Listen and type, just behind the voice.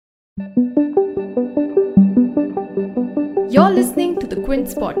You're listening to the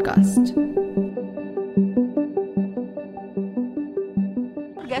Quince podcast.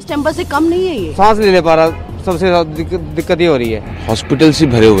 Gas chamber से कम नहीं है ये। सांस नहीं ले पा रहा, सबसे ज्यादा दिक्कत ये हो रही है। हॉस्पिटल से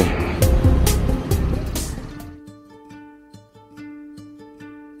भरे हुए।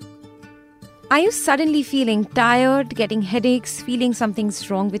 Are you suddenly feeling tired, getting headaches, feeling something's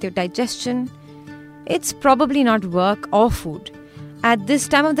wrong with your digestion? It's probably not work or food. At this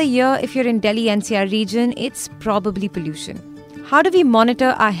time of the year, if you're in Delhi NCR region, it's probably pollution. How do we monitor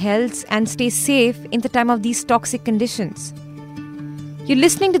our health and stay safe in the time of these toxic conditions? You're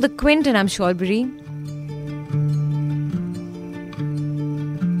listening to The Quint and I'm Shawlbury.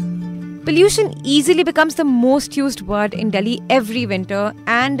 Pollution easily becomes the most used word in Delhi every winter,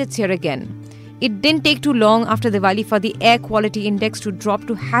 and it's here again. It didn't take too long after Diwali for the air quality index to drop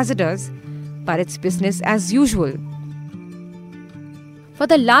to hazardous, but it's business as usual. For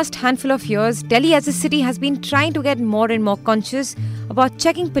the last handful of years, Delhi as a city has been trying to get more and more conscious about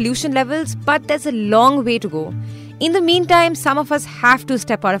checking pollution levels, but there's a long way to go. In the meantime, some of us have to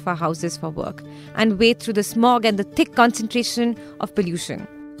step out of our houses for work and wade through the smog and the thick concentration of pollution.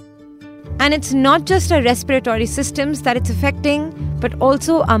 And it's not just our respiratory systems that it's affecting, but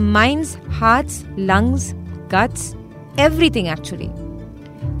also our minds, hearts, lungs, guts, everything actually.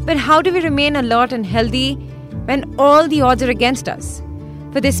 But how do we remain alert and healthy when all the odds are against us?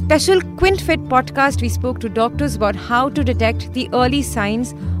 For this special QuintFit podcast, we spoke to doctors about how to detect the early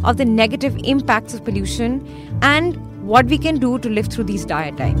signs of the negative impacts of pollution and what we can do to live through these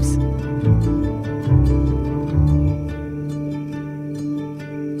dire times.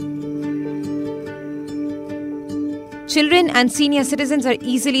 Children and senior citizens are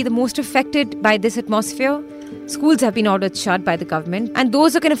easily the most affected by this atmosphere. Schools have been ordered shut by the government, and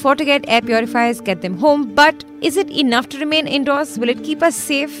those who can afford to get air purifiers get them home. But is it enough to remain indoors? Will it keep us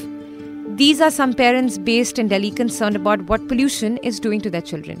safe? These are some parents based in Delhi concerned about what pollution is doing to their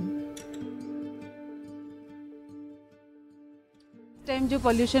children. Time जो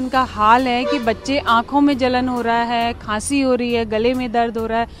pollution का हाल है कि बच्चे आंखों में जलन हो रहा है, खांसी हो रही है, गले में दर्द हो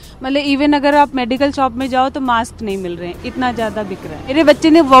रहा है, मतलब इवन अगर आप मेडिकल शॉप में जाओ तो मास्क नहीं मिल रहे हैं, इतना ज़्यादा बिक रहा है। मेरे बच्चे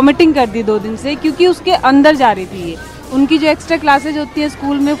ने वॉमिटिंग कर दी 2 दिन से क्योंकि उसके अंदर जा रही थी ये। उनकी जो एक्स्ट्रा क्लासेज होती है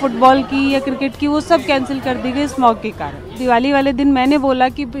स्कूल में फुटबॉल की या क्रिकेट की, वो सब कैंसिल कर दी गई स्मॉग के कारण। दिवाली वाले दिन मैंने बोला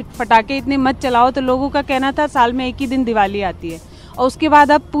कि पटाखे इतने मत चलाओ, तो लोगों का कहना था साल में 1 ही दिन दिवाली आती है और उसके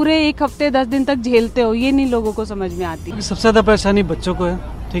बाद आप पूरे 1 हफ्ते 10 दिन तक झेलते हो, ये नहीं लोगों को समझ में आती। सबसे ज़्यादा परेशानी बच्चों को है,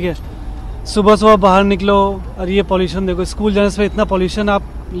 ठीक है। सुबह सुबह बाहर निकलो और ये पॉल्यूशन देखो, स्कूल जाने से इतना पॉल्यूशन आप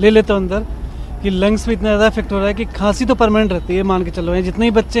ले लेते हो अंदर कि लंग्स में इतना ज़्यादा इफेक्ट हो रहा है कि खांसी तो परमानेंट रहती है, मान के चलो है। जितने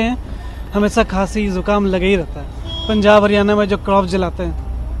ही बच्चे हैं हमेशा खांसी जुकाम लगे ही रहता है। पंजाब हरियाणा में जो क्रॉप जलाते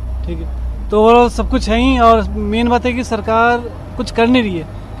हैं, ठीक है, तो ओवरऑल सब कुछ है ही। और मेन बात है कि सरकार कुछ कर नहीं रही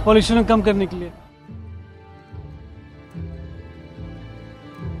है पॉल्यूशन कम करने के लिए।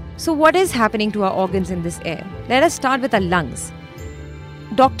 So what is happening to our organs in this air? Let us start with our lungs.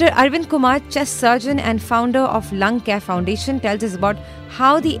 Dr. Arvind Kumar, chest surgeon and founder of Lung Care Foundation, tells us about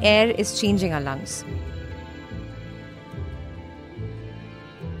how the air is changing our lungs.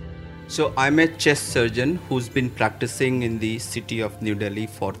 So I'm a chest surgeon who's been practicing in the city of New Delhi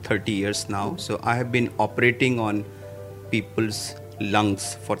for 30 years now. So I have been operating on people's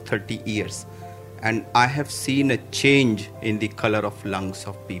lungs for 30 years. And I have seen a change in the color of lungs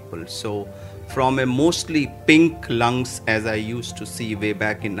of people. So from a mostly pink lungs as I used to see way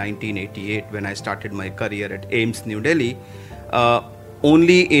back in 1988 when I started my career at AIIMS New Delhi,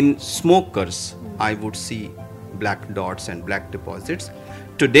 only in smokers I would see black dots and black deposits.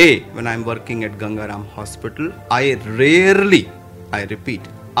 Today when I'm working at Gangaram Hospital, I rarely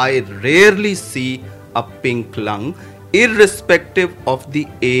see a pink lung, irrespective of the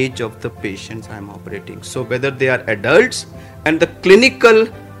age of the patients I'm operating. So whether they are adults, and the clinical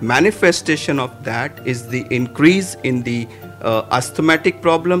manifestation of that is the increase in the asthmatic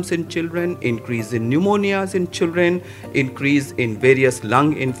problems in children, increase in pneumonias in children, increase in various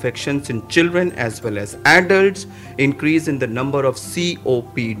lung infections in children as well as adults, increase in the number of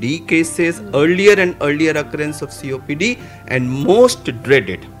COPD cases, earlier and earlier occurrence of COPD, and most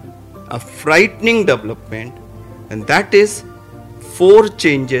dreaded, a frightening development, and that is 4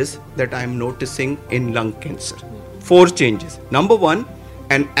 changes that I am noticing in lung cancer. 4 changes. Number 1,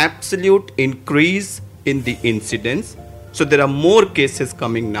 an absolute increase in the incidence. So there are more cases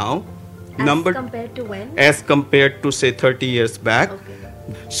coming now. Compared to when? As compared to say 30 years back. Okay.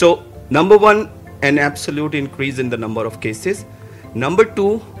 So number 1, an absolute increase in the number of cases. Number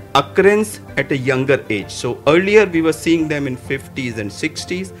 2, occurrence at a younger age. So earlier we were seeing them in 50s and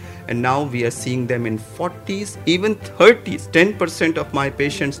 60s, and now we are seeing them in 40s, even 30s. 10% of my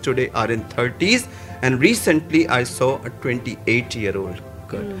patients today are in 30s, and recently I saw a 28-year-old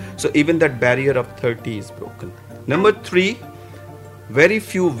girl. So even that barrier of 30 is broken. Number 3, very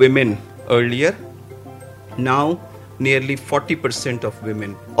few women earlier. Now nearly 40%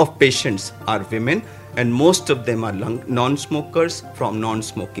 of patients are women, and most of them are non-smokers from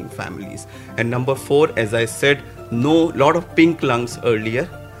non-smoking families. And number 4, as I said, lot of pink lungs earlier,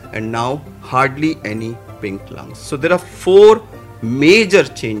 and now hardly any pink lungs. So there are 4 major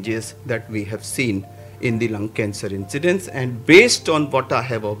changes that we have seen in the lung cancer incidence, and based on what I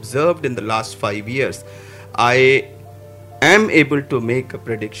have observed in the last 5 years, I am able to make a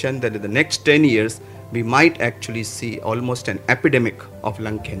prediction that in the next 10 years we might actually see almost an epidemic of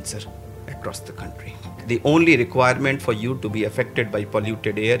lung cancer across the country. The only requirement for you to be affected by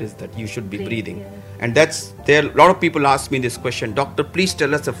polluted air is that you should be breathing. And that's there. A lot of people ask me this question, doctor, please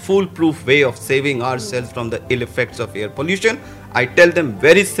tell us a foolproof way of saving ourselves from the ill effects of air pollution. I tell them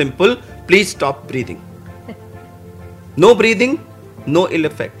very simple, please stop breathing. No breathing, no ill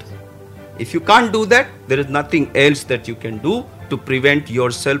effect. If you can't do that, there is nothing else that you can do to prevent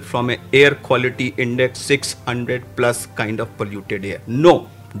yourself from an air quality index 600 plus kind of polluted air. No,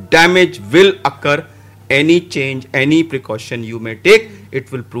 damage will occur. Any change, any precaution you may take,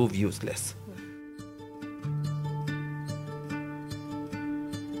 it will prove useless.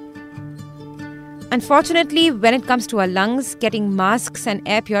 Unfortunately, when it comes to our lungs, getting masks and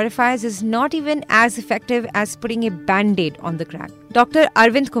air purifiers is not even as effective as putting a band-aid on the crack. Dr.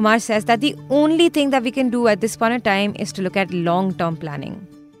 Arvind Kumar says that the only thing that we can do at this point in time is to look at long-term planning.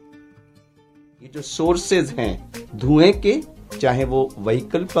 ये जो sources हैं धुएं के, चाहे वो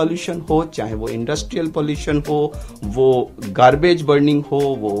vehicle pollution हो, चाहे वो इंडस्ट्रियल पॉल्यूशन हो, वो गार्बेज बर्निंग हो,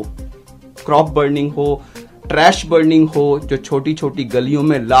 वो क्रॉप बर्निंग हो, ट्रैश बर्निंग हो, जो छोटी छोटी गलियों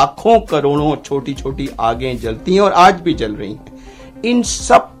में लाखों करोड़ों छोटी छोटी आगें जलती हैं और आज भी जल रही हैं, इन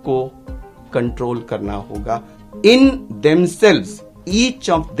सब को कंट्रोल करना होगा. इन themselves, each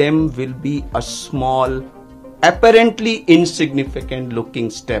of them will be a small, apparently insignificant looking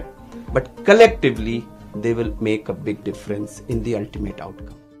step, but collectively they will make a big difference in the ultimate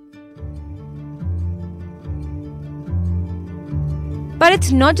outcome. But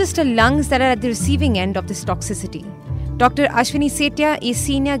it's not just the lungs that are at the receiving end of this toxicity. Dr. Ashwini Setia, a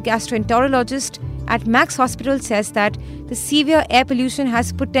senior gastroenterologist at Max Hospital, says that the severe air pollution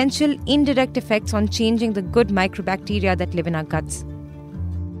has potential indirect effects on changing the good microbacteria that live in our guts.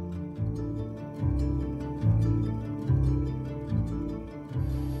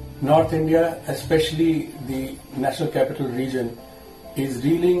 North India, especially the National Capital Region, is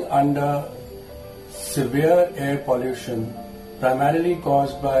reeling under severe air pollution, primarily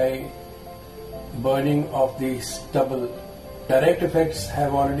caused by burning of the stubble. Direct effects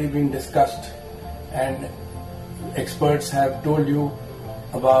have already been discussed, and experts have told you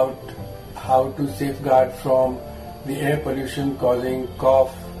about how to safeguard from the air pollution causing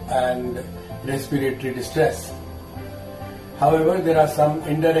cough and respiratory distress. However, there are some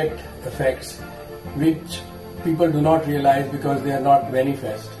indirect effects which people do not realize because they are not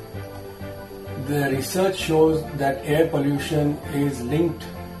manifest. The research shows that air pollution is linked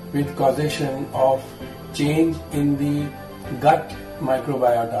with causation of change in the gut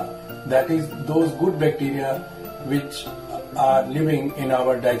microbiota, that is, those good bacteria which are living in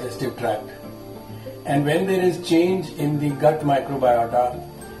our digestive tract. And when there is change in the gut microbiota,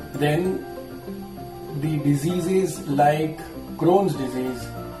 then the diseases like Crohn's disease,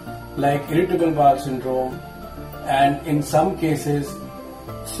 like irritable bowel syndrome, and in some cases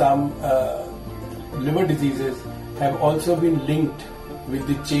some liver diseases have also been linked with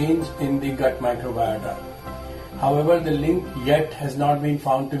the change in the gut microbiota. However, the link yet has not been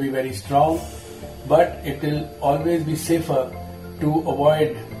found to be very strong, but it will always be safer to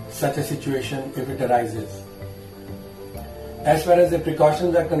avoid such a situation if it arises. As far as the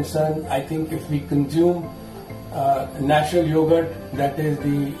precautions are concerned, I think if we consume natural yogurt, that is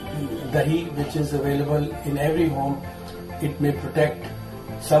the dahi, which is available in every home, it may protect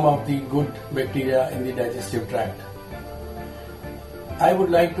some of the good bacteria in the digestive tract. I would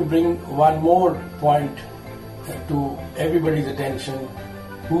like to bring one more point to everybody's attention,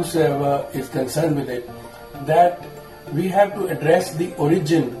 whosoever is concerned with it, that we have to address the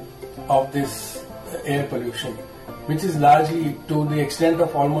origin of this air pollution, which is largely to the extent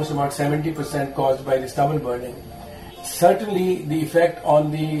of almost about 70% caused by the stubble burning. Certainly, the effect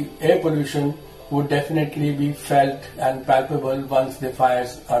on the air pollution would definitely be felt and palpable once the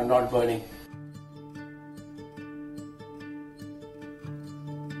fires are not burning.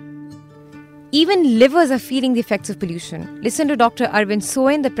 Even livers are feeling the effects of pollution. Listen to Dr. Arvind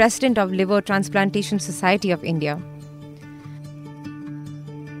Soin, the president of Liver Transplantation Society of India.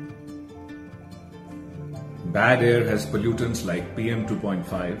 Bad air has pollutants like PM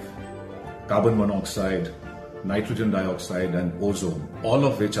 2.5, carbon monoxide, nitrogen dioxide and ozone, all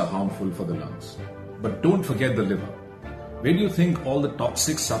of which are harmful for the lungs. But don't forget the liver. Where do you think all the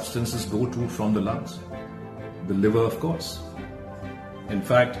toxic substances go to from the lungs? The liver, of course. In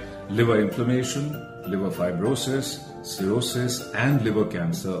fact, liver inflammation, liver fibrosis, cirrhosis and liver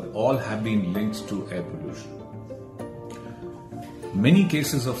cancer all have been linked to air pollution. Many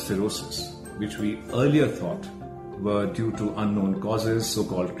cases of cirrhosis, which we earlier thought were due to unknown causes,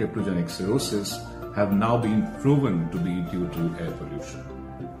 so-called cryptogenic cirrhosis, have now been proven to be due to air pollution.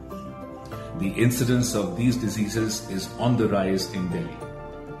 The incidence of these diseases is on the rise in Delhi,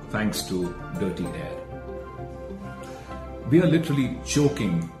 thanks to dirty air. We are literally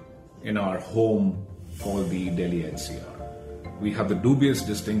choking in our home called the Delhi NCR. We have the dubious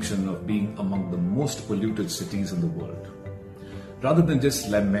distinction of being among the most polluted cities in the world. Rather than just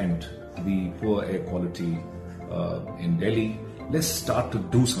lament the poor air quality in Delhi, let's start to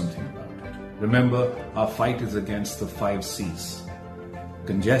do something about it. Remember, our fight is against the 5 C's: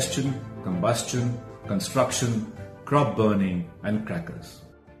 congestion, combustion, construction, crop burning, and crackers.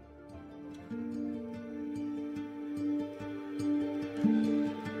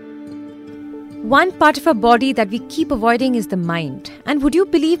 One part of our body that we keep avoiding is the mind. And would you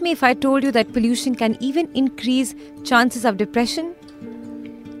believe me if I told you that pollution can even increase chances of depression?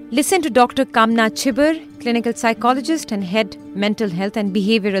 Listen to Dr. Kamna Chibber, clinical psychologist and head mental health and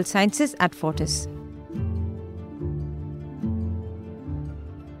behavioral sciences at Fortis.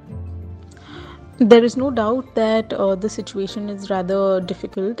 There is no doubt that the situation is rather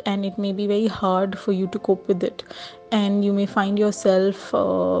difficult and it may be very hard for you to cope with it. And you may find yourself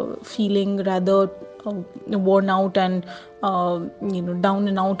feeling rather worn out and down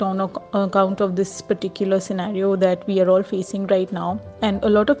and out on account of this particular scenario that we are all facing right now. And a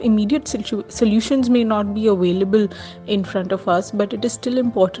lot of immediate solutions may not be available in front of us, but it is still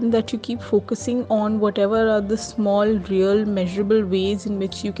important that you keep focusing on whatever are the small, real, measurable ways in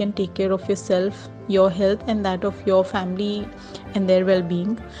which you can take care of yourself, your health, and that of your family and their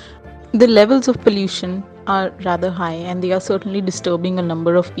well-being. The levels of pollution are rather high and they are certainly disturbing a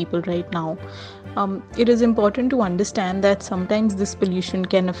number of people right now. It is important to understand that sometimes this pollution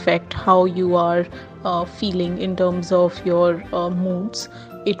can affect how you are feeling in terms of your moods.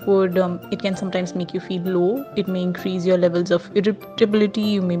 It can sometimes make you feel low. It may increase your levels of irritability.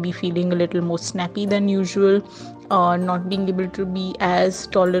 You may be feeling a little more snappy than usual, not being able to be as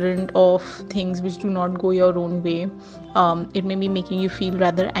tolerant of things which do not go your own way. It may be making you feel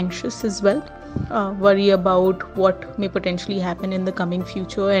rather anxious as well. Worry about what may potentially happen in the coming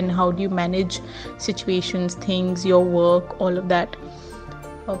future and how do you manage situations, things, your work, all of that.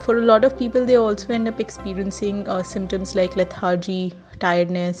 For a lot of people, they also end up experiencing symptoms like lethargy,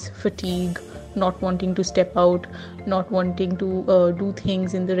 tiredness, fatigue, not wanting to step out, not wanting to do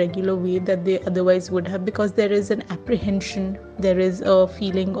things in the regular way that they otherwise would have, because there is an apprehension, there is a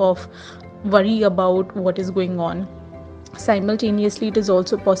feeling of worry about what is going on. Simultaneously, it is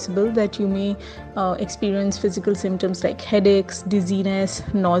also possible that you may experience physical symptoms like headaches, dizziness,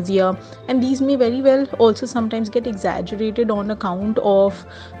 nausea, and these may very well also sometimes get exaggerated on account of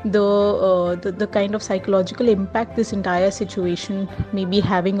the kind of psychological impact this entire situation may be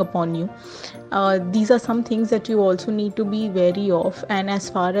having upon you. These are some things that you also need to be wary of, and as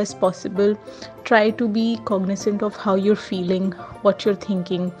far as possible, try to be cognizant of how you're feeling, what you're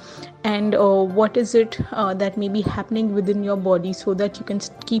thinking, and what is it that may be happening within your body, so that you can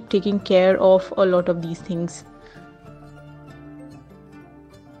keep taking care of a lot of these things.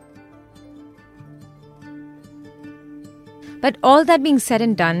 But all that being said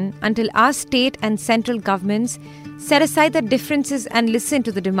and done, until our state and central governments set aside the differences and listen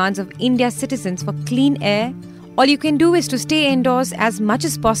to the demands of India's citizens for clean air, all you can do is to stay indoors as much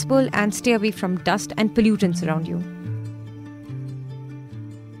as possible and stay away from dust and pollutants around you.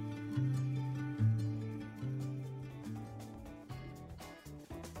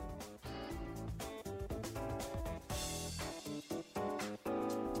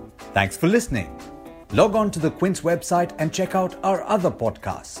 Thanks for listening. Log on to the Quince website and check out our other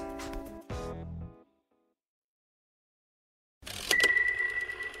podcasts.